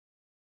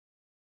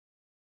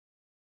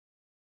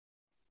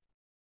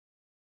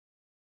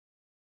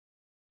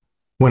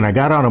When I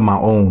got out on my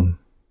own,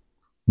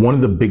 one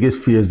of the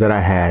biggest fears that I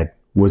had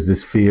was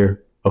this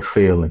fear of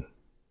failing.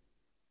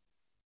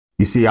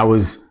 You see, I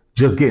was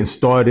just getting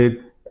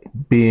started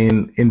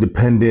being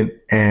independent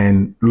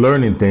and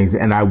learning things,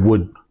 and I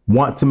would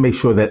want to make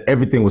sure that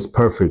everything was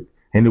perfect.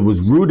 And it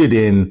was rooted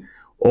in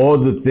all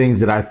the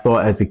things that I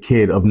thought as a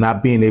kid of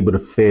not being able to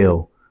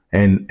fail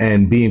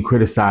and being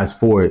criticized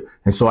for it.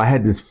 And so I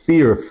had this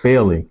fear of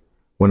failing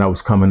when I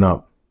was coming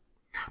up.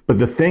 But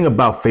the thing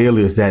about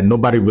failure is that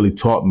nobody really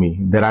taught me,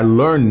 that I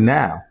learned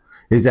now,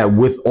 is that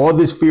with all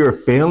this fear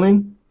of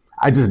failing,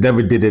 I just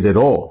never did it at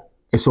all.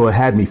 And so it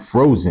had me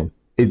frozen.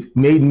 It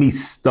made me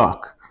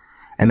stuck.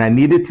 And I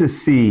needed to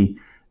see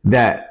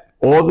that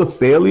all the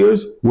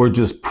failures were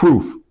just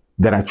proof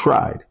that I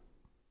tried.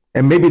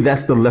 And maybe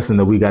that's the lesson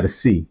that we got to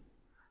see.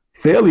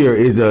 Failure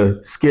is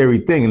a scary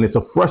thing and it's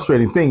a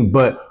frustrating thing,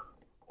 but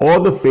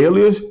all the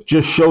failures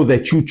just show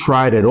that you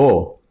tried at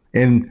all.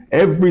 And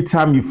every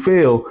time you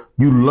fail,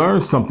 you learn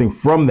something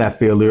from that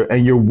failure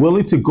and you're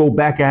willing to go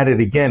back at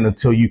it again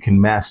until you can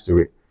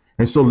master it.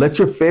 And so let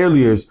your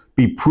failures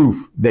be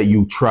proof that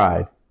you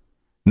tried,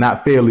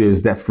 not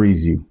failures that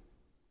freeze you.